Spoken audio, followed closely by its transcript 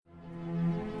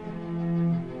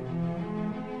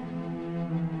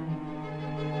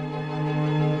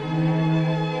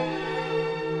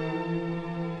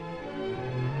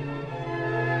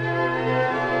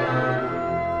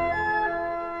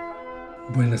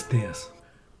Buenos días,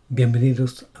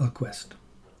 bienvenidos al Quest.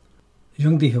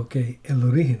 Jung dijo que el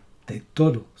origen de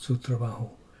todo su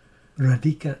trabajo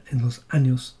radica en los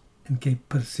años en que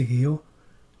persiguió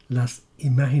las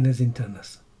imágenes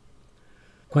internas,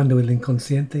 cuando el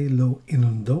inconsciente lo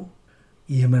inundó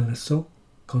y amenazó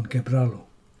con quebrarlo.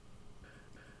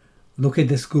 Lo que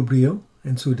descubrió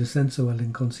en su descenso al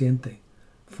inconsciente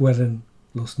fueron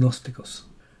los gnósticos.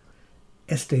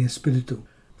 Este espíritu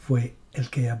fue el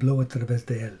que habló a través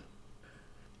de él.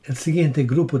 El siguiente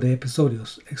grupo de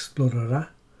episodios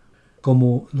explorará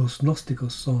cómo los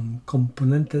gnósticos son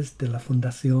componentes de la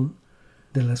fundación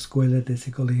de la Escuela de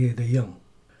Psicología de Jung.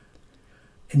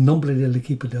 En nombre del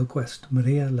equipo del Quest,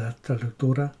 María, la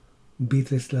traductora,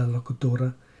 Beatriz, la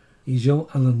locutora, y yo,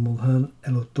 Alan Mulhern,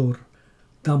 el autor,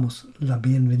 damos la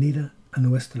bienvenida a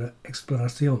nuestra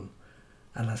exploración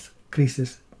a las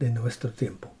crisis de nuestro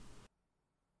tiempo.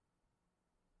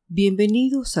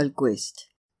 Bienvenidos al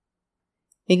Quest.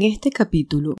 En este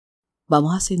capítulo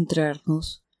vamos a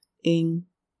centrarnos en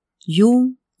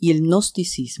Jung y el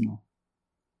gnosticismo.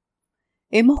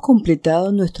 Hemos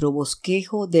completado nuestro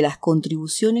bosquejo de las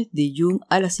contribuciones de Jung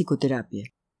a la psicoterapia.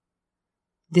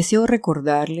 Deseo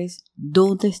recordarles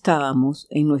dónde estábamos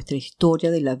en nuestra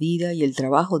historia de la vida y el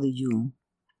trabajo de Jung.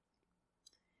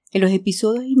 En los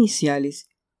episodios iniciales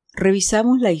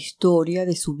revisamos la historia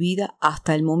de su vida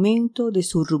hasta el momento de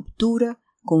su ruptura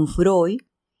con Freud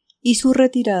y su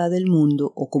retirada del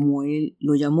mundo, o como él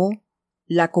lo llamó,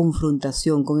 la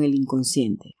confrontación con el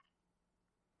inconsciente.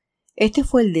 Este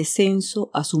fue el descenso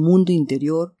a su mundo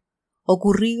interior,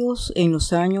 ocurridos en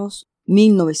los años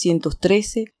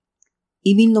 1913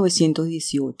 y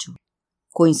 1918,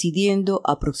 coincidiendo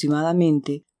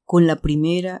aproximadamente con la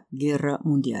Primera Guerra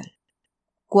Mundial,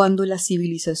 cuando la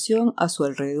civilización a su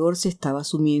alrededor se estaba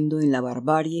sumiendo en la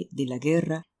barbarie de la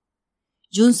guerra.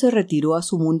 Jung se retiró a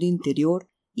su mundo interior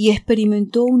y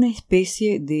experimentó una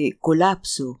especie de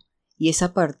colapso, y es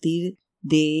a partir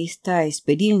de esta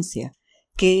experiencia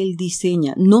que él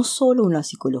diseña no solo una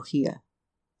psicología,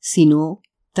 sino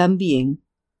también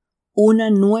una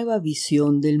nueva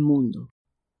visión del mundo.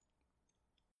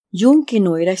 Jung, que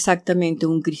no era exactamente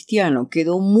un cristiano,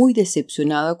 quedó muy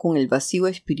decepcionado con el vacío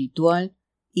espiritual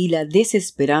y la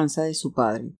desesperanza de su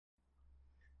padre,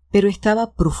 pero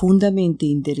estaba profundamente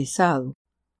interesado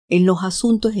en los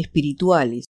asuntos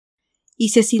espirituales y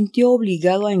se sintió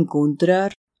obligado a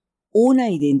encontrar una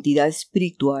identidad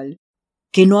espiritual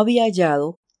que no había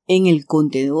hallado en el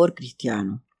contenedor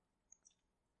cristiano.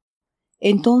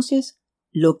 Entonces,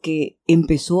 lo que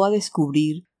empezó a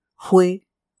descubrir fue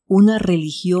una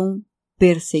religión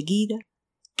perseguida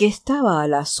que estaba a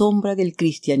la sombra del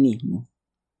cristianismo.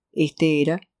 Este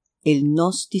era el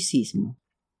gnosticismo.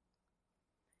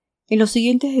 En los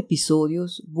siguientes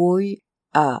episodios voy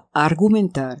a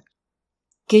argumentar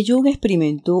que Jung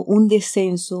experimentó un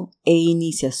descenso e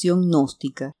iniciación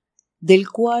gnóstica del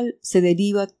cual se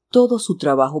deriva todo su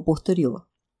trabajo posterior.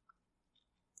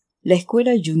 La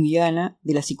escuela junguiana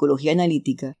de la psicología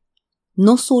analítica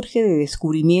no surge de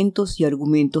descubrimientos y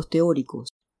argumentos teóricos,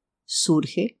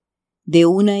 surge de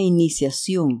una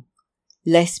iniciación,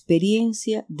 la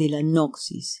experiencia de la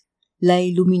gnosis, la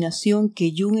iluminación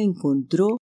que Jung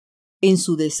encontró en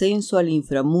su descenso al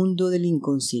inframundo del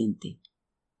inconsciente.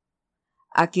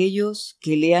 Aquellos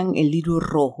que lean el libro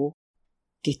rojo,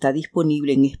 que está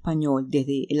disponible en español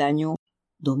desde el año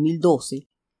 2012,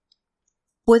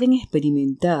 pueden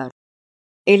experimentar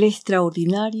el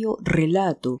extraordinario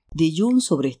relato de Jung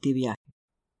sobre este viaje.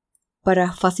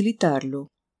 Para facilitarlo,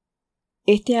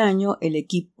 este año el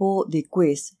equipo de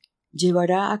Quest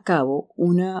llevará a cabo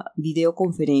una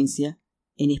videoconferencia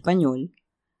en español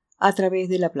a través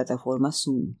de la plataforma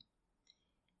Zoom.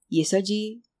 Y es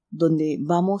allí donde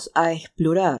vamos a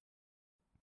explorar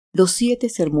los 7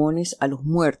 sermones a los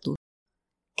muertos,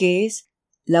 que es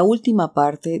la última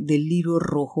parte del libro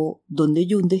rojo donde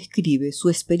Jung describe su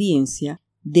experiencia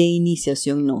de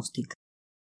iniciación gnóstica.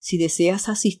 Si deseas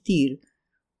asistir,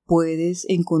 puedes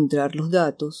encontrar los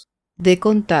datos de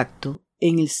contacto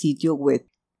en el sitio web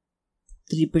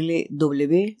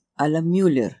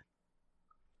www.alanmuller.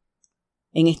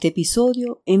 En este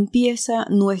episodio empieza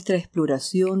nuestra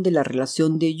exploración de la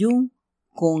relación de Jung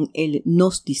con el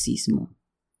gnosticismo.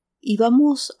 Y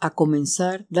vamos a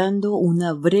comenzar dando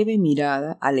una breve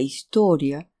mirada a la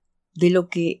historia de lo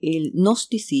que el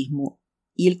gnosticismo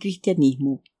y el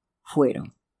cristianismo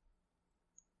fueron.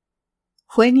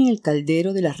 Fue en el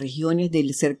caldero de las regiones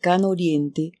del cercano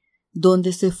Oriente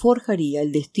donde se forjaría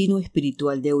el destino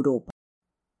espiritual de Europa.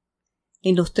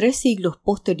 En los 3 siglos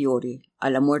posteriores a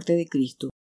la muerte de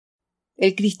Cristo,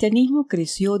 el cristianismo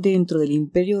creció dentro del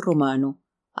Imperio Romano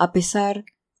a pesar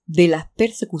de las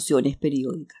persecuciones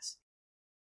periódicas.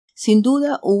 Sin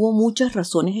duda hubo muchas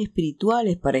razones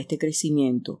espirituales para este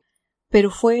crecimiento,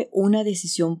 pero fue una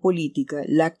decisión política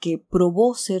la que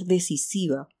probó ser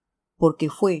decisiva, porque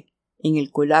fue en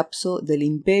el colapso del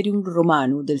Imperium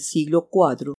Romano del siglo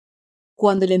IV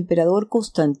cuando el emperador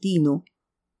Constantino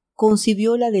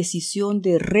concibió la decisión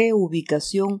de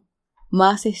reubicación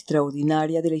más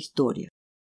extraordinaria de la historia.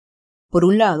 Por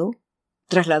un lado,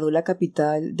 trasladó la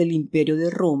capital del Imperio de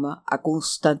Roma a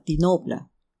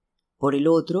Constantinopla. Por el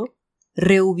otro,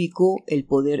 reubicó el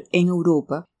poder en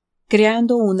Europa,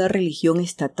 creando una religión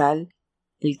estatal,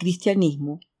 el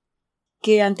cristianismo,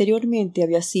 que anteriormente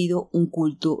había sido un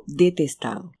culto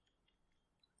detestado.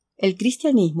 El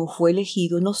cristianismo fue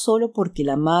elegido no solo porque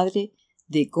la madre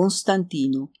de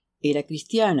Constantino era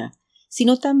cristiana,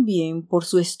 sino también por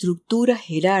su estructura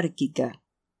jerárquica,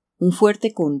 un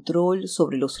fuerte control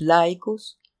sobre los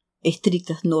laicos,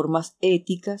 estrictas normas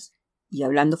éticas y,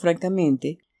 hablando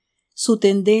francamente, su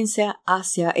tendencia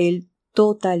hacia el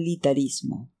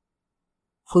totalitarismo.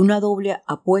 Fue una doble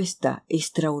apuesta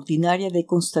extraordinaria de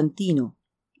Constantino,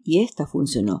 y esta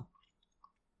funcionó.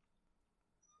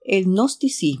 El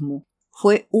gnosticismo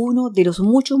fue uno de los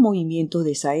muchos movimientos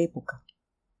de esa época.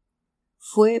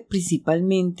 Fue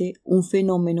principalmente un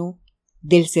fenómeno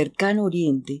del cercano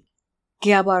Oriente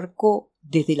que abarcó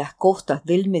desde las costas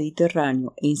del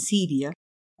Mediterráneo en Siria,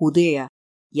 Judea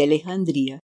y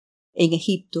Alejandría, en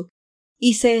Egipto,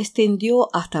 y se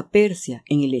extendió hasta Persia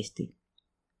en el este.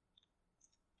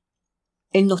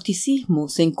 El gnosticismo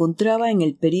se encontraba en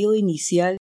el período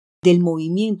inicial del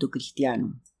movimiento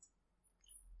cristiano.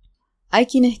 Hay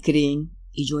quienes creen,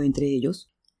 y yo entre ellos,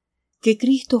 que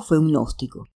Cristo fue un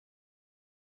gnóstico.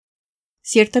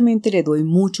 Ciertamente le doy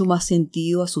mucho más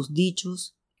sentido a sus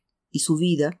dichos y su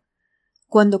vida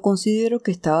cuando considero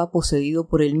que estaba poseído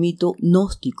por el mito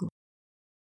gnóstico,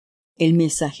 el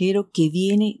mensajero que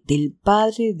viene del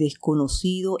Padre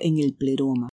desconocido en el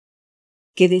pleroma,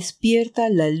 que despierta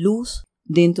la luz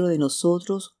dentro de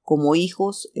nosotros como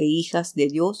hijos e hijas de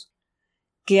Dios,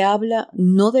 que habla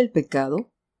no del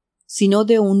pecado, sino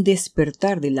de un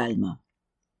despertar del alma.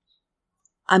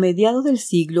 A mediados del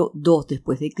siglo II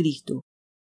después de Cristo,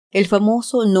 el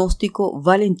famoso gnóstico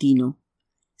Valentino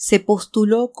se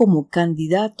postuló como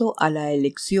candidato a la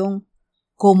elección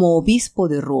como obispo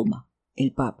de Roma,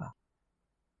 el Papa,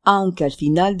 aunque al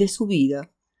final de su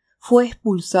vida fue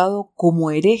expulsado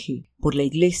como hereje por la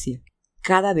Iglesia,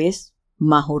 cada vez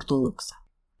más ortodoxa.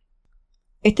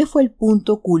 Este fue el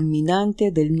punto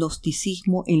culminante del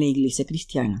gnosticismo en la Iglesia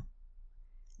cristiana.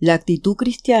 La actitud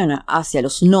cristiana hacia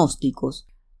los gnósticos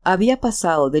había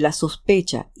pasado de la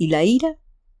sospecha y la ira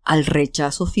al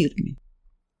rechazo firme.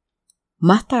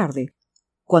 Más tarde,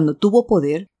 cuando tuvo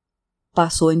poder,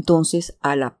 pasó entonces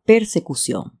a la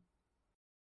persecución.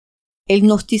 El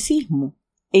gnosticismo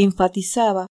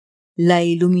enfatizaba la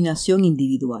iluminación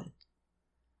individual.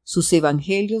 Sus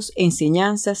evangelios,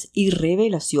 enseñanzas y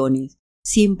revelaciones,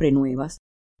 siempre nuevas,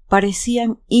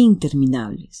 parecían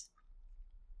interminables.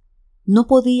 No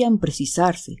podían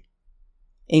precisarse.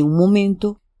 En un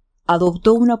momento,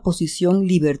 adoptó una posición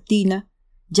libertina,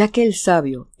 ya que el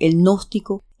sabio, el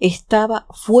gnóstico, estaba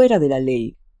fuera de la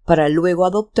ley, para luego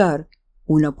adoptar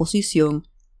una posición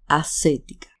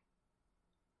ascética.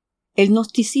 El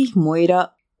gnosticismo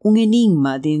era un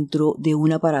enigma dentro de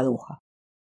una paradoja.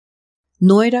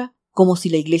 No era como si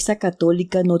la Iglesia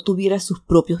católica no tuviera sus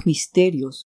propios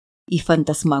misterios y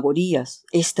fantasmagorías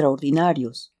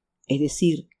extraordinarios, es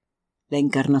decir, la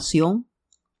encarnación,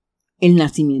 el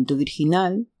nacimiento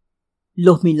virginal,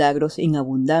 los milagros en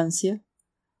abundancia,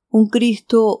 un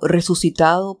Cristo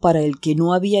resucitado para el que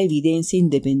no había evidencia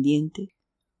independiente,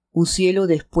 un cielo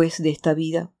después de esta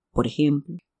vida, por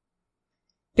ejemplo.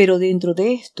 Pero dentro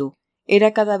de esto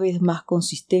era cada vez más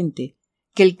consistente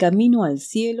que el camino al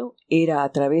cielo era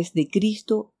a través de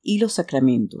Cristo y los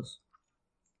sacramentos.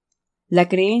 La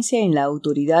creencia en la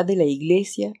autoridad de la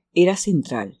Iglesia era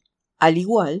central, al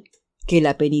igual que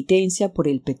la penitencia por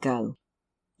el pecado.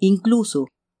 Incluso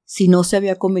si no se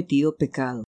había cometido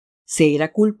pecado, se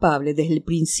era culpable desde el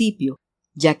principio,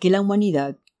 ya que la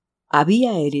humanidad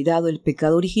había heredado el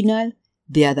pecado original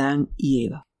de Adán y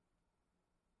Eva.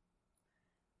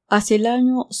 Hacia el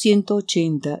año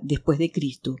 180 después de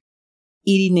Cristo,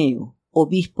 Irineo,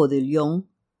 obispo de Jung,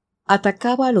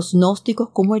 atacaba a los gnósticos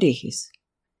como herejes.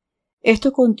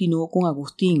 Esto continuó con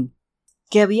Agustín,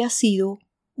 que había sido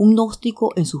un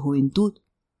gnóstico en su juventud.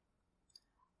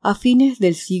 A fines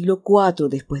del siglo IV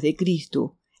después de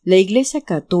Cristo, la Iglesia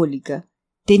católica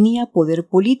tenía poder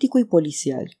político y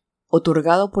policial,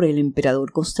 otorgado por el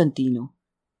emperador Constantino,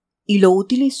 y lo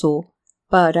utilizó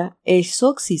para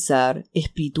exorcizar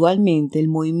espiritualmente el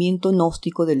movimiento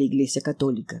gnóstico de la Iglesia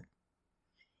Católica.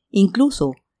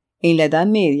 Incluso en la Edad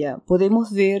Media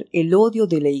podemos ver el odio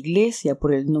de la Iglesia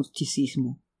por el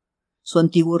gnosticismo, su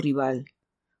antiguo rival,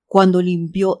 cuando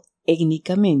limpió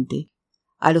étnicamente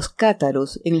a los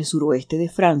cátaros en el suroeste de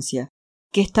Francia,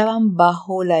 que estaban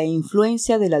bajo la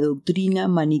influencia de la doctrina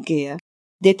maniquea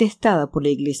detestada por la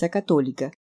Iglesia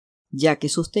Católica, ya que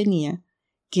sostenía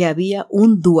que había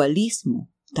un dualismo,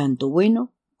 tanto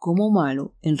bueno como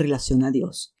malo, en relación a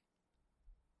Dios.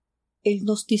 El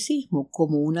gnosticismo,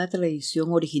 como una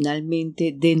tradición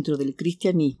originalmente dentro del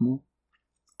cristianismo,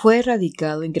 fue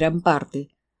erradicado en gran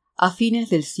parte a fines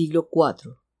del siglo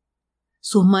IV.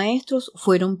 Sus maestros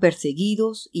fueron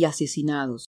perseguidos y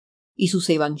asesinados, y sus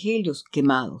evangelios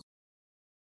quemados.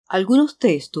 Algunos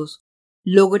textos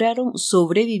lograron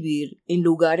sobrevivir en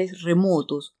lugares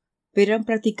remotos, pero eran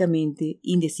prácticamente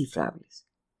indescifrables.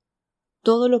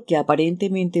 Todo lo que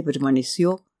aparentemente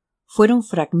permaneció fueron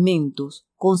fragmentos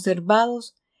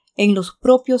conservados en los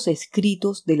propios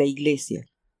escritos de la Iglesia,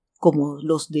 como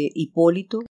los de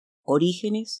Hipólito,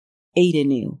 Orígenes e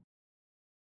Ireneo,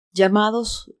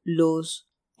 llamados los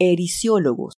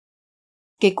heresiólogos,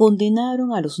 que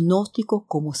condenaron a los gnósticos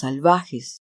como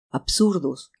salvajes,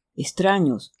 absurdos,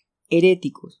 extraños,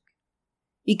 heréticos,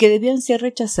 y que debían ser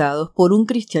rechazados por un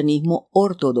cristianismo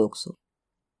ortodoxo.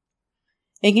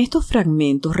 En estos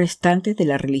fragmentos restantes de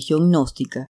la religión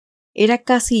gnóstica, era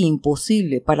casi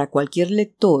imposible para cualquier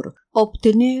lector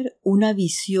obtener una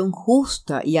visión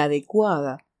justa y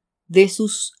adecuada de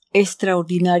sus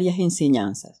extraordinarias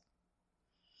enseñanzas.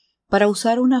 Para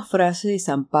usar una frase de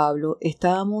San Pablo,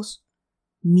 estábamos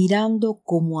mirando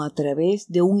como a través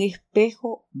de un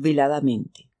espejo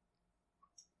veladamente.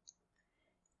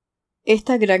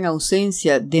 Esta gran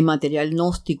ausencia de material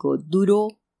gnóstico duró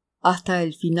hasta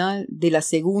el final de la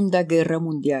Segunda Guerra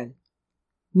Mundial,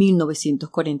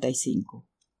 1945,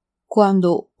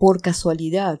 cuando, por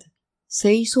casualidad,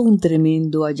 se hizo un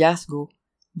tremendo hallazgo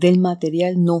del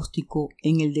material gnóstico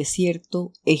en el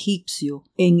desierto egipcio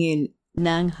en el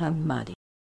Nag Hammadi,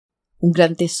 un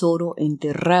gran tesoro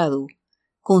enterrado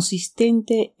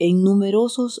consistente en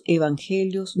numerosos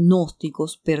evangelios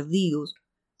gnósticos perdidos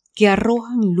que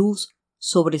arrojan luz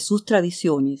sobre sus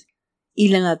tradiciones y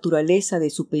la naturaleza de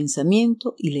su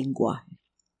pensamiento y lenguaje.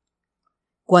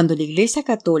 Cuando la Iglesia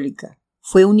Católica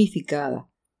fue unificada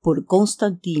por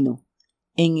Constantino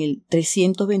en el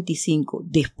 325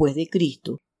 después de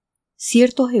Cristo,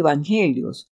 ciertos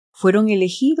evangelios fueron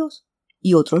elegidos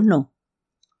y otros no.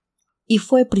 Y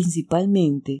fue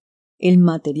principalmente el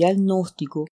material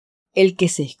gnóstico el que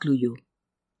se excluyó.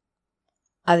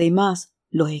 Además,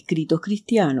 los escritos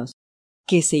cristianos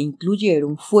que se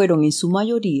incluyeron fueron en su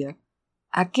mayoría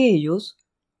aquellos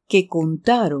que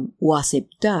contaron o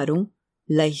aceptaron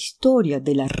la historia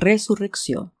de la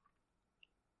resurrección.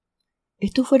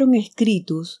 Estos fueron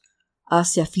escritos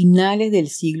hacia finales del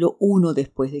siglo I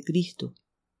después de Cristo.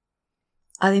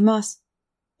 Además,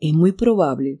 es muy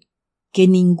probable que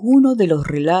ninguno de los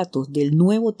relatos del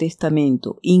Nuevo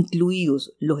Testamento,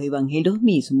 incluidos los evangelios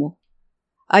mismos,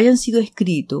 hayan sido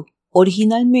escritos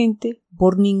originalmente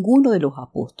por ninguno de los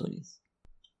apóstoles.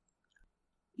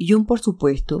 Jung, por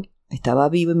supuesto, estaba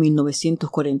vivo en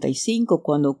 1945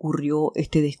 cuando ocurrió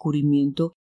este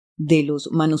descubrimiento de los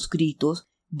manuscritos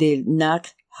del Nag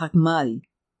Hammadi,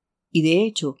 y de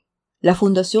hecho, la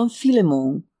Fundación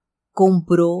Filemón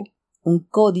compró un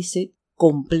códice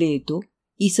completo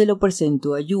y se lo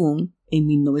presentó a Jung en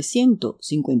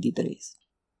 1953.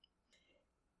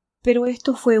 Pero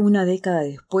esto fue una década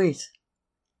después.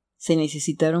 Se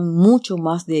necesitaron mucho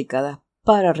más décadas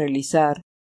para realizar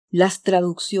las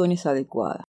traducciones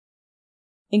adecuadas.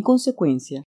 En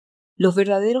consecuencia, los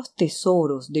verdaderos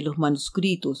tesoros de los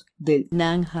manuscritos del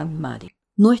Nag Hammadi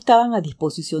no estaban a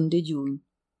disposición de Jung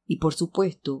y, por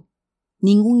supuesto,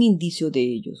 ningún indicio de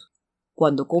ellos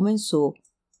cuando comenzó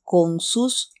con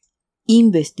sus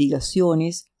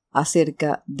investigaciones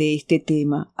acerca de este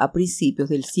tema a principios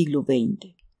del siglo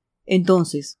XX.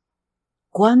 Entonces,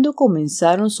 ¿cuándo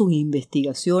comenzaron sus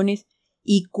investigaciones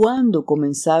y cuándo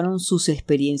comenzaron sus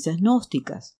experiencias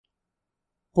gnósticas?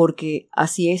 Porque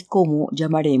así es como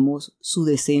llamaremos su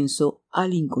descenso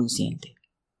al inconsciente.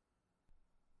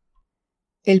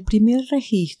 El primer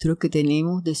registro que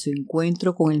tenemos de su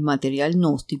encuentro con el material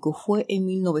gnóstico fue en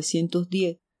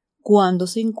 1910, cuando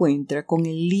se encuentra con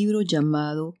el libro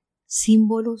llamado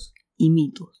Símbolos y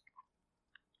mitos.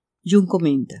 Jung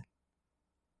comenta: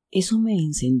 eso me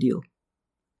encendió.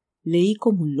 Leí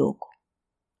como un loco.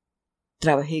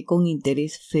 Trabajé con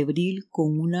interés febril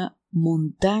con una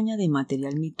montaña de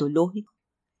material mitológico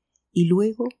y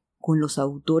luego con los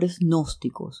autores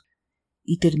gnósticos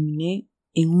y terminé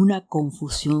en una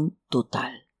confusión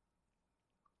total.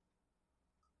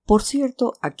 Por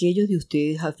cierto, aquellos de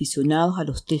ustedes aficionados a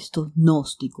los textos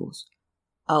gnósticos,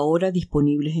 ahora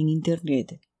disponibles en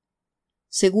Internet,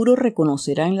 seguro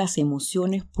reconocerán las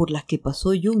emociones por las que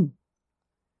pasó Jung.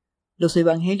 Los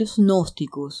evangelios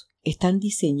gnósticos están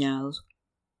diseñados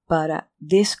para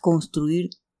desconstruir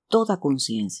toda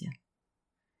conciencia.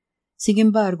 Sin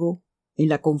embargo, en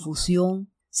la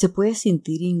confusión se puede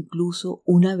sentir incluso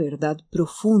una verdad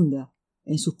profunda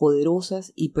en sus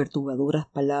poderosas y perturbadoras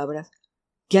palabras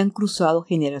que han cruzado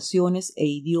generaciones e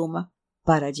idiomas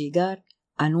para llegar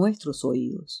a nuestros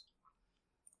oídos.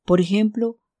 Por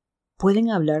ejemplo, pueden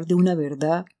hablar de una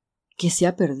verdad que se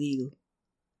ha perdido.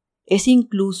 Es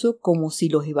incluso como si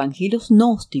los evangelios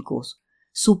gnósticos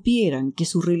supieran que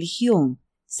su religión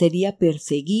sería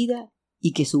perseguida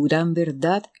y que su gran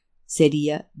verdad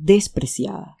sería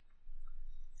despreciada.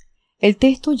 El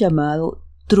texto llamado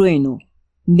Trueno,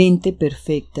 Mente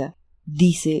Perfecta,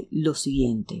 dice lo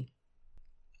siguiente: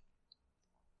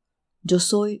 Yo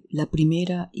soy la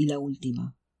primera y la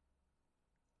última.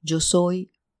 Yo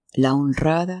soy la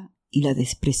honrada y la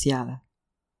despreciada.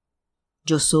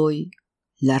 Yo soy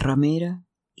la ramera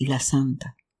y la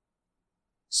santa.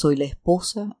 Soy la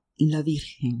esposa y la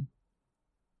virgen.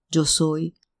 Yo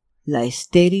soy la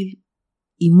estéril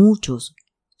y muchos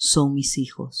son mis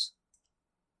hijos.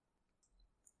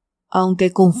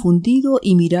 Aunque confundido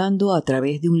y mirando a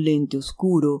través de un lente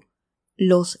oscuro,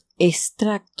 los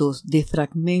extractos de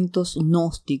fragmentos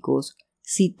gnósticos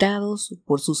citados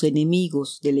por sus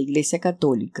enemigos de la Iglesia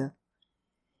Católica,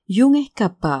 Jung es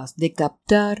capaz de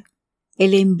captar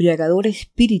el embriagador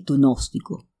espíritu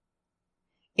gnóstico.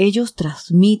 Ellos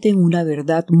transmiten una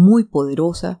verdad muy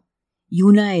poderosa y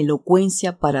una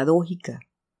elocuencia paradójica,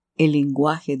 el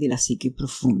lenguaje de la psique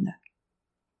profunda.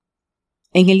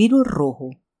 En el libro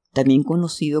rojo, también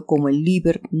conocido como el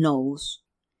Liber Novus,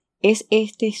 es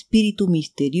este espíritu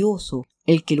misterioso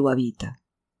el que lo habita.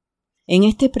 En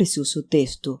este precioso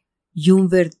texto, Jung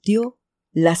vertió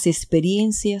las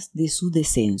experiencias de su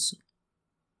descenso.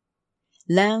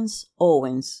 Lance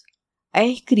Owens ha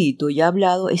escrito y ha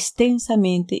hablado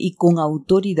extensamente y con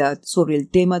autoridad sobre el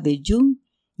tema de Jung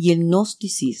y el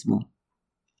gnosticismo.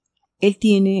 Él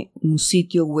tiene un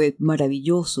sitio web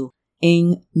maravilloso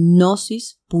en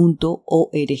gnosis.org.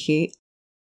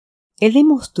 Él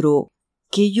demostró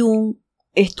que Jung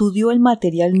estudió el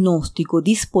material gnóstico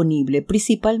disponible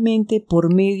principalmente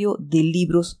por medio de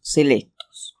libros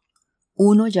selectos.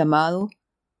 Uno llamado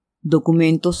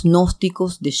Documentos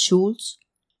Gnósticos de Schulz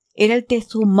era el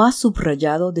texto más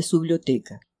subrayado de su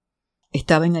biblioteca.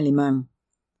 Estaba en alemán,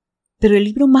 pero el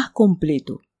libro más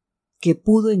completo que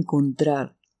pudo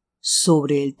encontrar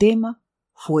sobre el tema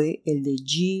fue el de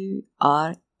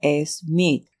G.R.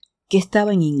 Smith, que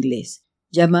estaba en inglés,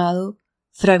 llamado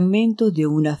Fragmentos de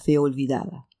una fe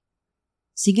olvidada.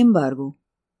 Sin embargo,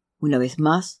 una vez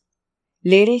más,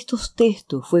 leer estos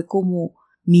textos fue como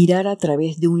mirar a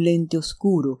través de un lente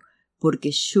oscuro,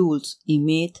 porque Schulz y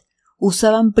Smith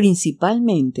usaban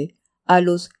principalmente a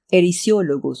los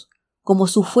heresiólogos como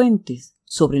sus fuentes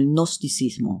sobre el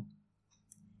gnosticismo.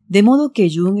 De modo que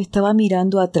Jung estaba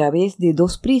mirando a través de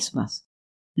dos prismas: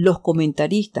 los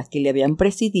comentaristas que le habían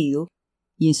precedido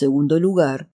y, en segundo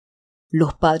lugar,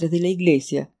 los padres de la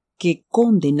Iglesia que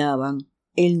condenaban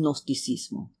el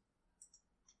gnosticismo.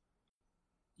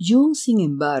 Jung, sin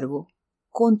embargo,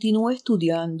 continuó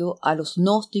estudiando a los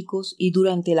gnósticos y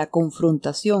durante la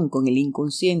confrontación con el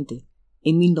inconsciente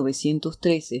en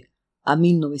 1913 a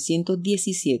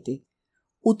 1917,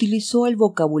 utilizó el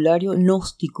vocabulario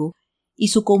gnóstico y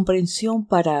su comprensión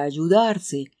para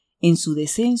ayudarse en su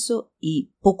descenso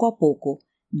y, poco a poco,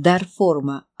 dar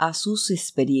forma a sus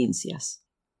experiencias.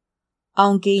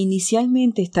 Aunque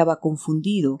inicialmente estaba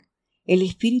confundido, el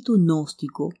espíritu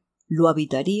gnóstico lo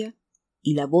habitaría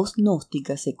y la voz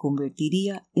gnóstica se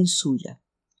convertiría en suya.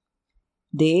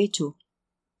 De hecho,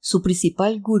 su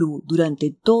principal gurú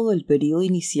durante todo el periodo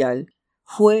inicial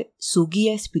fue su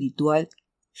guía espiritual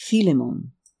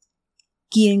Philemon,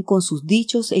 quien con sus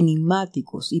dichos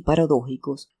enigmáticos y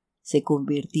paradójicos se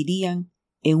convertirían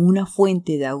en una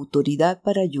fuente de autoridad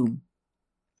para Jung.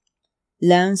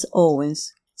 Lance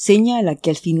Owens señala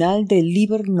que al final del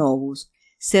Liber Novus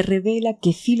se revela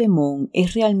que Philemon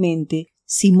es realmente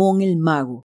Simón el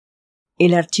Mago,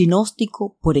 el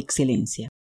archignóstico por excelencia.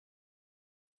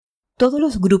 Todos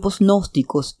los grupos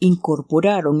gnósticos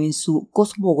incorporaron en su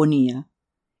cosmogonía,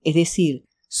 es decir,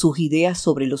 sus ideas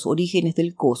sobre los orígenes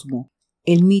del cosmos,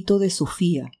 el mito de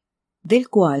Sofía, del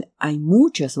cual hay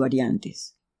muchas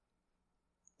variantes.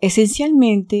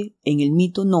 Esencialmente, en el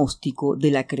mito gnóstico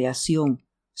de la creación,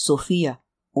 Sofía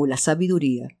o la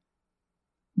sabiduría,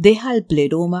 deja al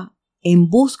pleroma en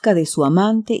busca de su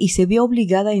amante y se ve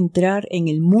obligada a entrar en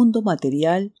el mundo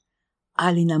material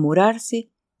al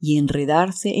enamorarse y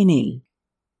enredarse en él.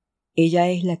 Ella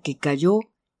es la que cayó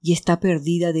y está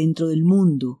perdida dentro del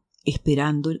mundo,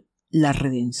 esperando la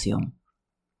redención.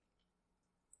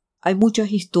 Hay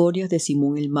muchas historias de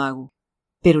Simón el Mago,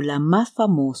 pero la más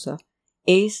famosa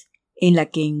es en la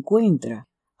que encuentra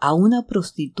a una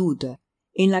prostituta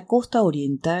en la costa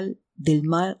oriental del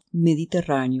mar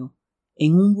Mediterráneo,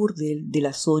 en un burdel de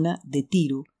la zona de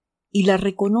Tiro, y la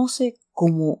reconoce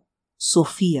como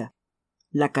Sofía,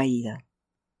 la caída.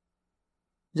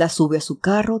 La sube a su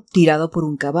carro tirado por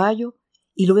un caballo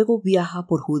y luego viaja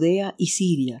por Judea y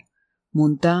Siria,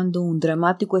 montando un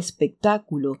dramático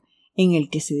espectáculo en el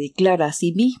que se declara a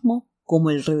sí mismo como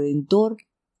el Redentor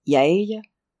y a ella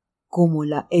como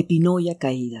la epinoia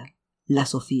caída, la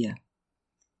Sofía.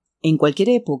 En cualquier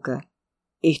época,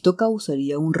 esto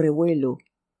causaría un revuelo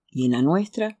y en la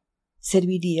nuestra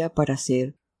serviría para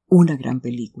hacer una gran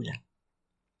película.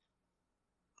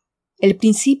 El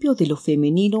principio de lo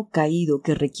femenino caído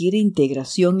que requiere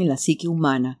integración en la psique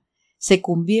humana se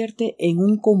convierte en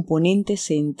un componente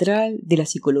central de la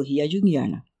psicología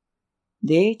junguiana.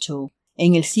 De hecho,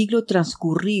 en el siglo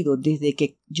transcurrido desde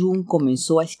que Jung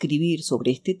comenzó a escribir sobre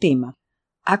este tema,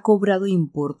 ha cobrado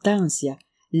importancia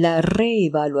la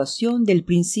reevaluación del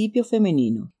principio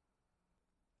femenino.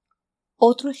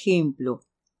 Otro ejemplo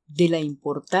de la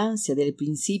importancia del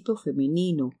principio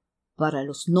femenino para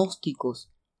los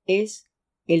gnósticos es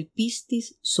el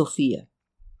Pistis Sophia,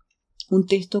 un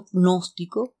texto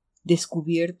gnóstico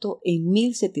descubierto en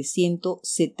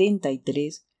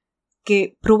 1773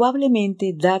 que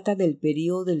probablemente data del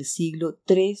período del siglo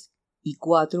III y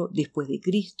IV después de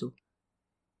Cristo.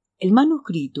 El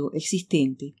manuscrito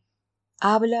existente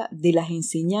habla de las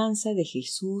enseñanzas de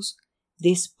Jesús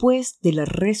después de la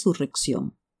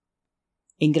resurrección.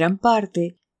 En gran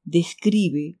parte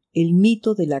describe el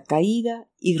mito de la caída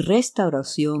y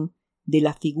restauración de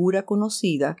la figura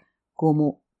conocida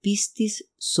como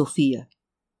Pistis Sophia,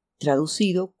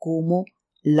 traducido como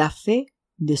la fe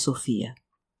de Sofía.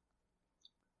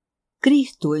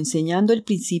 Cristo, enseñando el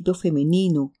principio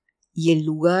femenino y el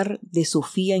lugar de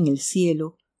Sofía en el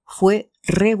cielo, fue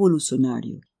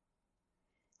revolucionario.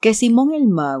 Que Simón el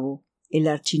Mago, el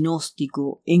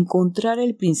archignóstico, encontrara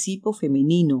el principio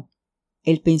femenino,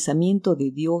 el pensamiento de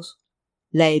Dios,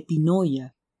 la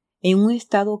epinoia, en un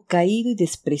estado caído y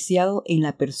despreciado en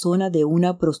la persona de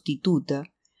una prostituta,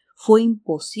 fue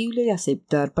imposible de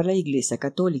aceptar para la Iglesia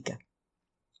católica.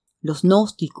 Los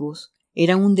gnósticos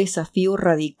eran un desafío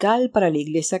radical para la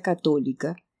Iglesia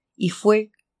católica y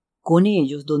fue con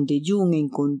ellos donde Jung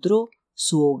encontró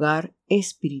su hogar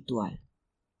espiritual.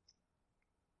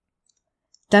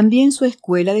 También su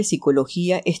escuela de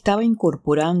psicología estaba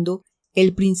incorporando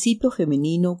el principio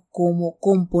femenino como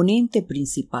componente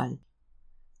principal.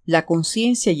 La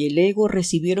conciencia y el ego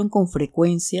recibieron con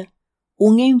frecuencia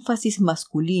un énfasis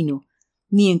masculino,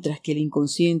 mientras que el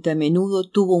inconsciente a menudo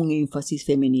tuvo un énfasis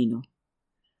femenino.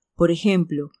 Por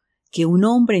ejemplo, que un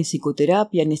hombre en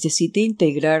psicoterapia necesite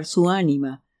integrar su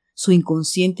ánima, su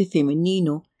inconsciente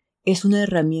femenino, es una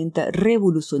herramienta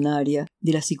revolucionaria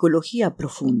de la psicología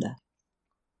profunda.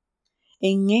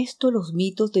 En esto los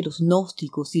mitos de los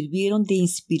gnósticos sirvieron de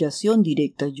inspiración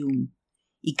directa a Jung,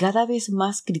 y cada vez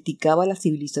más criticaba la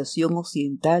civilización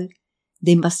occidental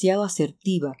demasiado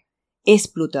asertiva,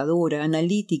 explotadora,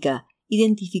 analítica,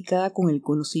 identificada con el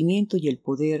conocimiento y el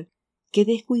poder, que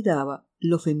descuidaba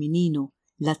lo femenino,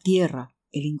 la tierra,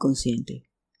 el inconsciente.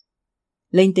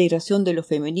 La integración de lo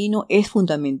femenino es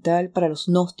fundamental para los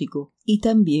gnósticos y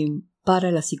también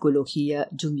para la psicología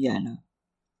junguiana.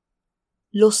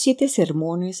 Los 7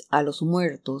 sermones a los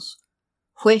muertos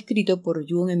fue escrito por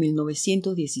Jung en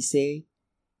 1916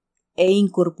 e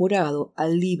incorporado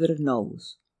al Liber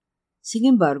Novus. Sin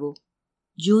embargo,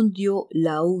 Jung dio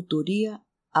la autoría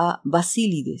a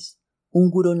Basílides,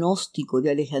 un gurú gnóstico de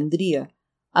Alejandría,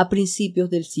 a principios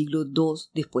del siglo II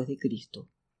después de Cristo.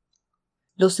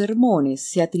 Los sermones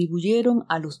se atribuyeron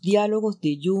a los diálogos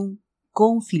de Jung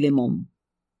con Filemón.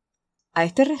 A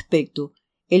este respecto,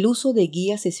 el uso de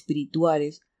guías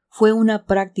espirituales fue una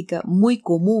práctica muy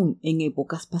común en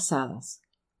épocas pasadas.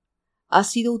 Ha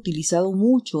sido utilizado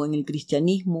mucho en el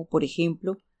cristianismo, por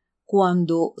ejemplo,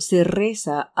 cuando se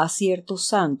reza a ciertos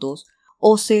santos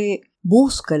o se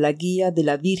busca la guía de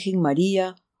la Virgen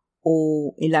María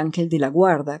o el ángel de la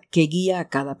guarda que guía a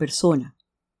cada persona.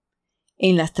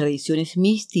 En las tradiciones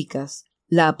místicas,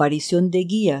 la aparición de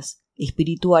guías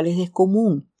espirituales es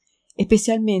común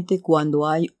especialmente cuando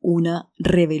hay una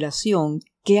revelación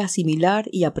que asimilar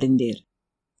y aprender.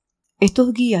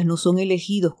 Estos guías no son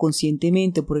elegidos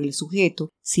conscientemente por el sujeto,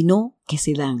 sino que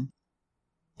se dan.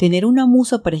 Tener una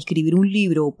musa para escribir un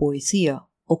libro o poesía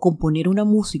o componer una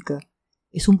música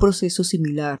es un proceso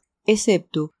similar,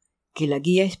 excepto que la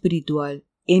guía espiritual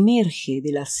emerge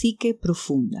de la psique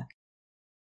profunda.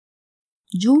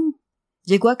 Jung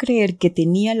llegó a creer que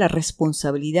tenía la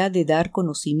responsabilidad de dar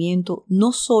conocimiento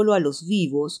no solo a los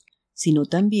vivos, sino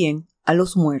también a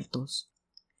los muertos.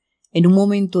 En un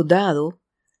momento dado,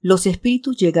 los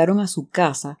espíritus llegaron a su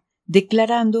casa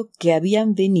declarando que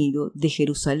habían venido de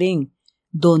Jerusalén,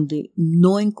 donde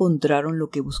no encontraron lo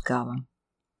que buscaban.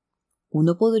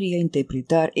 Uno podría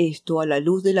interpretar esto a la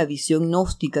luz de la visión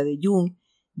gnóstica de Jung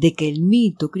de que el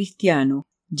mito cristiano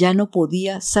ya no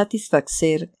podía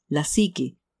satisfacer la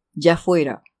psique, ya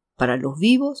fuera para los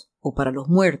vivos o para los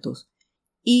muertos,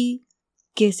 y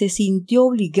que se sintió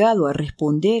obligado a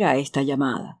responder a esta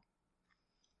llamada.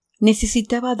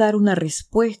 Necesitaba dar una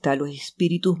respuesta a los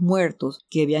espíritus muertos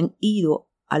que habían ido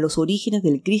a los orígenes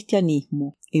del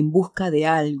cristianismo en busca de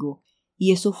algo,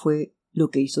 y eso fue lo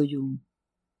que hizo Jung.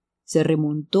 Se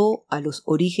remontó a los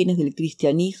orígenes del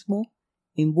cristianismo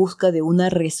en busca de una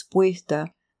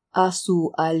respuesta a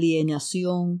su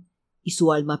alienación y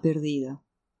su alma perdida.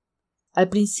 Al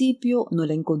principio no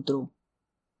la encontró,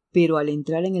 pero al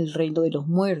entrar en el reino de los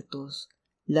muertos,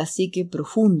 la psique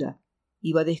profunda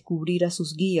iba a descubrir a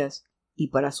sus guías y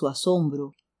para su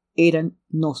asombro eran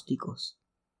gnósticos.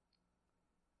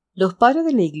 Los padres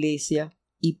de la Iglesia,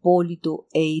 Hipólito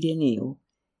e Ireneo,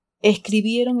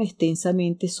 escribieron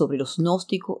extensamente sobre los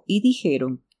gnósticos y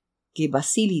dijeron que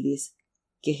Basílides,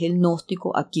 que es el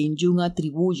gnóstico a quien Jung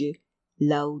atribuye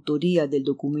la autoría del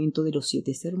documento de los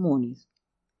 7 sermones,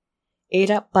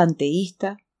 era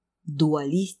panteísta,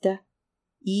 dualista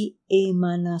y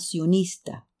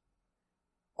emanacionista.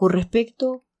 Con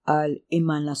respecto al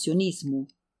emanacionismo,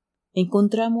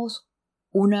 encontramos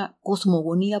una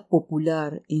cosmogonía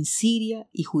popular en Siria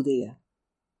y Judea,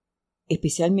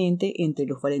 especialmente entre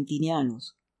los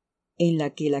valentinianos, en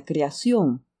la que la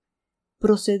creación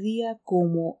procedía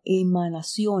como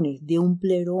emanaciones de un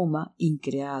pleroma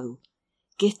increado,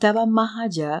 que estaba más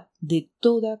allá de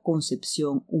toda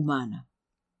concepción humana.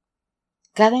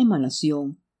 Cada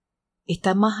emanación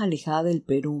está más alejada del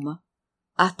pleroma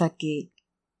hasta que,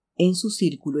 en su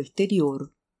círculo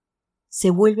exterior, se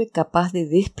vuelve capaz de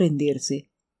desprenderse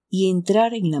y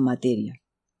entrar en la materia,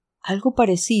 algo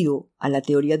parecido a la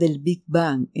teoría del Big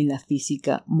Bang en la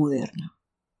física moderna.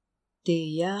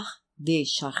 Teilhard de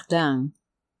Chardin,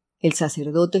 el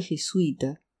sacerdote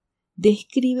jesuita,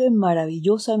 describe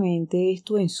maravillosamente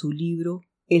esto en su libro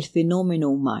El fenómeno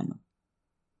humano.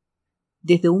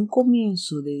 Desde un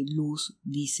comienzo de luz,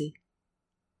 dice,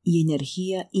 y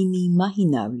energía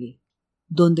inimaginable,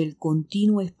 donde el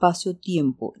continuo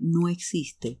espacio-tiempo no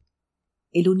existe,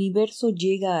 el universo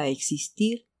llega a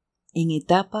existir en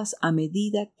etapas a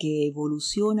medida que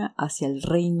evoluciona hacia el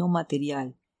reino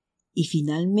material y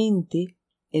finalmente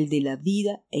el de la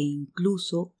vida e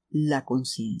incluso la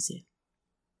conciencia.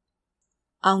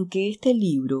 Aunque este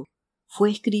libro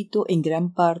fue escrito en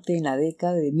gran parte en la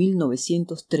década de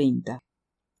 1930,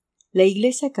 la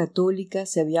Iglesia Católica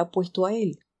se había opuesto a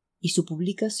él y su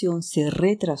publicación se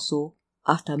retrasó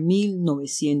hasta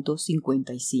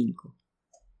 1955.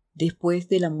 Después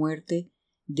de la muerte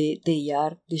de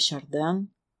Teilhard de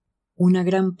Chardin, una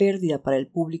gran pérdida para el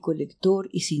público lector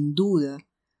y sin duda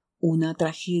una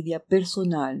tragedia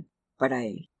personal para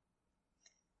él.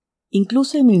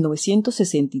 Incluso en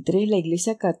 1963 la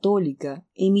Iglesia Católica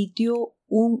emitió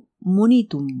un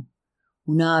monitum,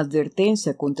 una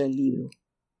advertencia contra el libro.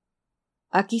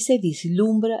 Aquí se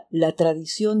vislumbra la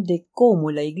tradición de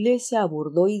cómo la Iglesia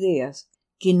abordó ideas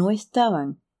que no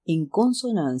estaban en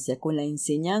consonancia con la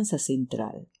enseñanza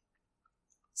central.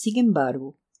 Sin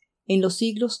embargo, en los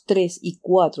siglos III y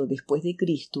IV después de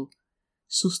Cristo,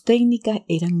 sus técnicas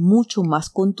eran mucho más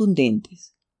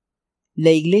contundentes.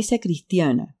 La Iglesia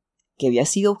cristiana, que había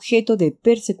sido objeto de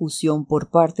persecución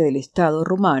por parte del Estado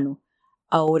romano,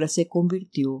 ahora se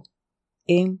convirtió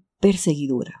en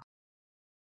perseguidora.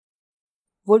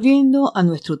 Volviendo a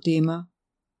nuestro tema,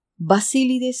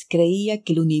 Basílides creía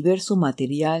que el universo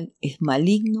material es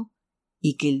maligno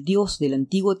y que el Dios del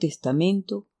Antiguo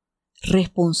Testamento,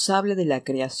 responsable de la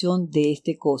creación de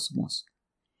este cosmos,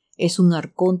 es un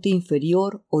arconte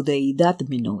inferior o deidad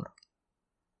menor.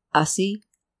 Así,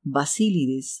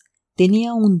 Basílides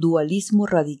tenía un dualismo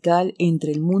radical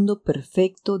entre el mundo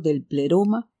perfecto del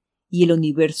pleroma y el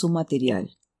universo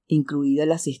material, incluidas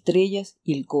las estrellas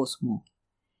y el cosmos,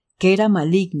 que era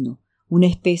maligno, una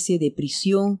especie de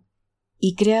prisión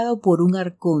y creado por un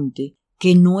arconte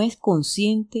que no es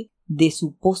consciente de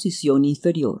su posición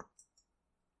inferior.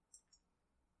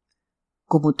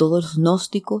 Como todos los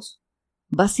gnósticos,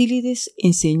 Basílides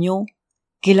enseñó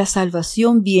que la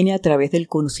salvación viene a través del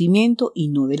conocimiento y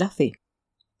no de la fe.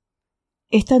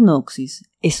 Esta gnosis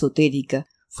esotérica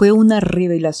fue una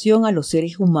revelación a los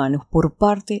seres humanos por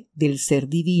parte del ser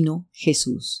divino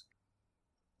Jesús.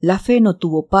 La fe no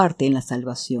tuvo parte en la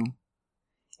salvación.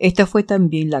 Esta fue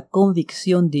también la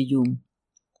convicción de Jung.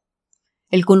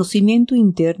 El conocimiento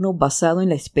interno basado en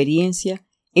la experiencia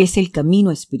es el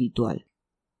camino espiritual.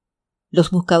 Los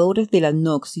buscadores de la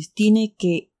gnosis tienen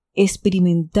que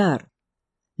experimentar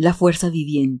la fuerza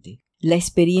viviente, la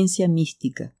experiencia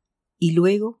mística, y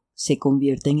luego se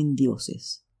convierten en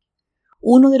dioses.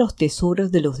 Uno de los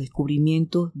tesoros de los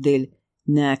descubrimientos del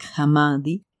Nag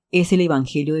Hammadi es el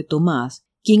Evangelio de Tomás,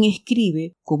 quien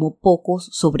escribe como pocos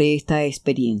sobre esta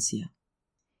experiencia.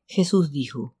 Jesús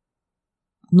dijo: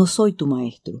 «No soy tu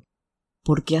maestro,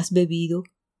 porque has bebido,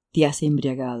 te has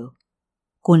embriagado,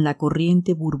 con la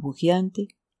corriente burbujeante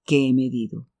que he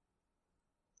medido».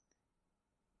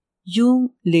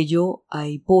 Jung leyó a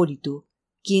Hipólito,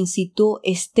 quien citó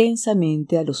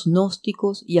extensamente a los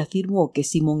gnósticos y afirmó que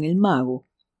Simón el Mago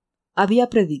había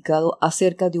predicado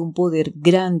acerca de un poder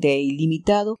grande e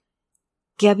ilimitado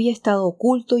que había estado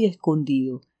oculto y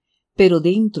escondido, pero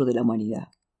dentro de la humanidad.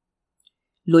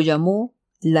 Lo llamó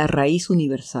la raíz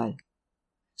universal.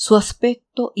 Su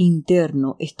aspecto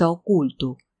interno está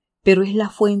oculto, pero es la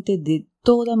fuente de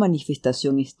toda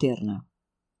manifestación externa.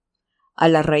 A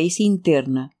la raíz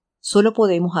interna solo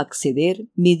podemos acceder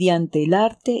mediante el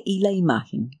arte y la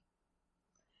imagen.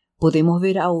 Podemos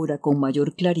ver ahora con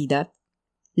mayor claridad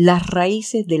las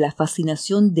raíces de la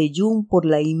fascinación de Jung por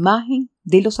la imagen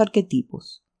de los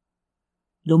arquetipos.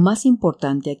 Lo más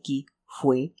importante aquí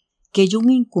fue que Jung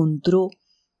encontró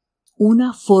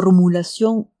una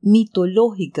formulación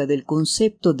mitológica del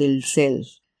concepto del self,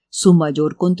 su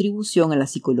mayor contribución a la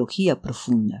psicología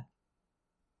profunda.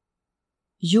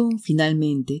 Jung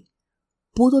finalmente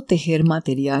pudo tejer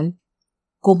material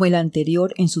como el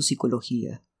anterior en su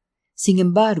psicología. Sin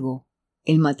embargo,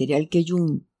 el material que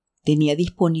Jung tenía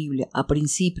disponible a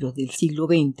principios del siglo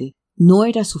XX no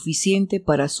era suficiente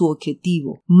para su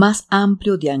objetivo más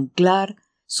amplio de anclar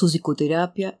su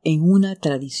psicoterapia en una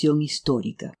tradición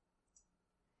histórica.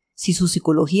 Si su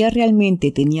psicología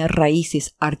realmente tenía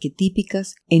raíces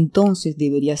arquetípicas, entonces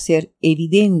debería ser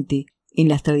evidente en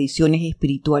las tradiciones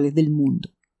espirituales del mundo.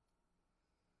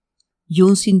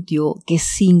 Jung sintió que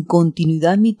sin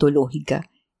continuidad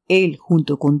mitológica, él,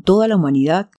 junto con toda la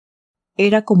humanidad,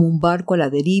 era como un barco a la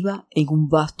deriva en un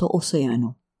vasto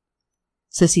océano.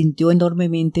 Se sintió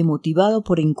enormemente motivado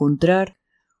por encontrar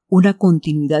una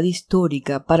continuidad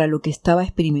histórica para lo que estaba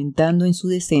experimentando en su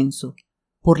descenso,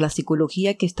 por la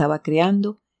psicología que estaba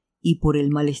creando y por el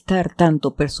malestar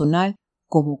tanto personal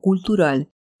como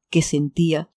cultural que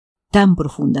sentía tan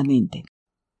profundamente.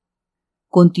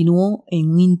 Continuó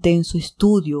en un intenso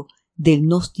estudio del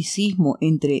gnosticismo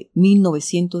entre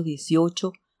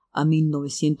 1918 a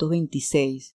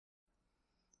 1926.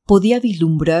 Podía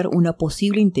vislumbrar una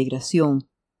posible integración,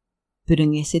 pero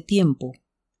en ese tiempo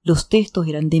los textos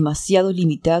eran demasiado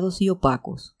limitados y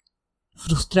opacos.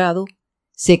 Frustrado,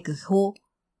 se quejó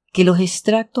que los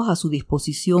extractos a su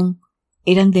disposición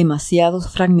eran demasiado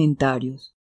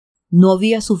fragmentarios. No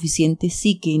había suficiente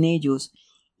psique en ellos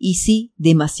y sí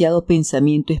demasiado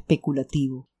pensamiento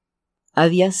especulativo.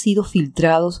 Habían sido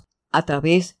filtrados a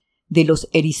través de los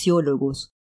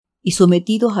ericiólogos y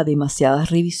sometidos a demasiadas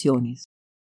revisiones.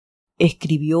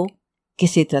 Escribió que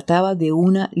se trataba de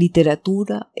una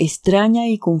literatura extraña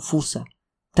y confusa,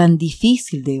 tan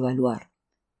difícil de evaluar,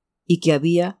 y que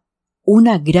había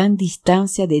una gran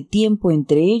distancia de tiempo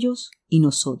entre ellos y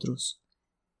nosotros.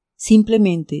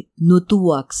 Simplemente no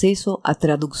tuvo acceso a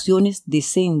traducciones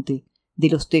decentes de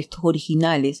los textos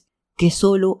originales que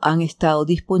solo han estado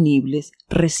disponibles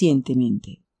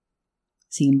recientemente.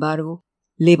 Sin embargo,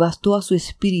 le bastó a su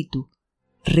espíritu,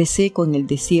 reseco en el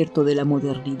desierto de la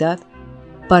modernidad,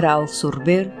 para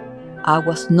absorber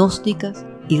aguas gnósticas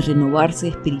y renovarse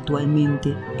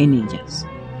espiritualmente en ellas.